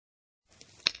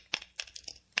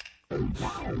Alright,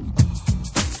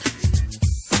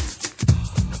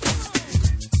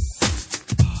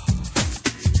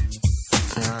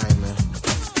 man.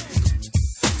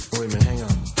 Wait a minute, hang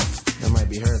on. That might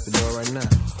be her at the door right now.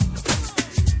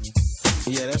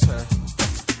 Yeah, that's her.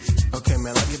 Okay,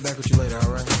 man, I'll get back with you later,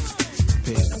 alright?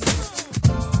 Peace.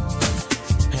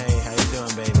 Hey, how you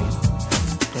doing, baby?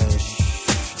 Hey, shh.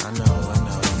 I know.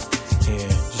 Yeah,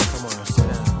 just come on,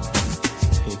 sit down.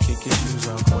 Here, kick your shoes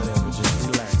off, whatever. Just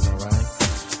relax, alright?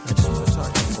 I just want to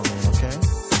talk to you for a minute, okay?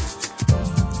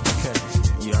 Okay,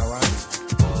 you alright?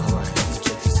 Alright, let me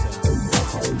check this out.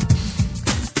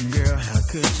 Girl, how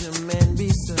could your man be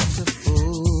such a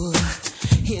fool?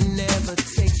 He never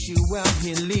takes you out,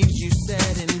 he leaves you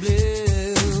sad and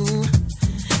blue.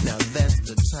 Now that's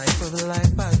the type of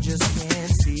life I just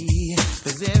can't see.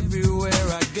 'Cause everywhere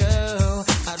I go,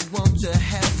 I'd want to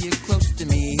have you close to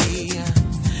me.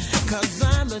 'Cause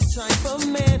I'm the type of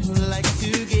man who likes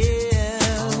to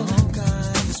give all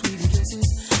kinds of sweet kisses.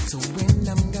 So when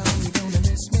I'm gone, you're gonna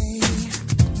miss me.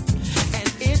 And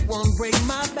it won't break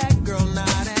my back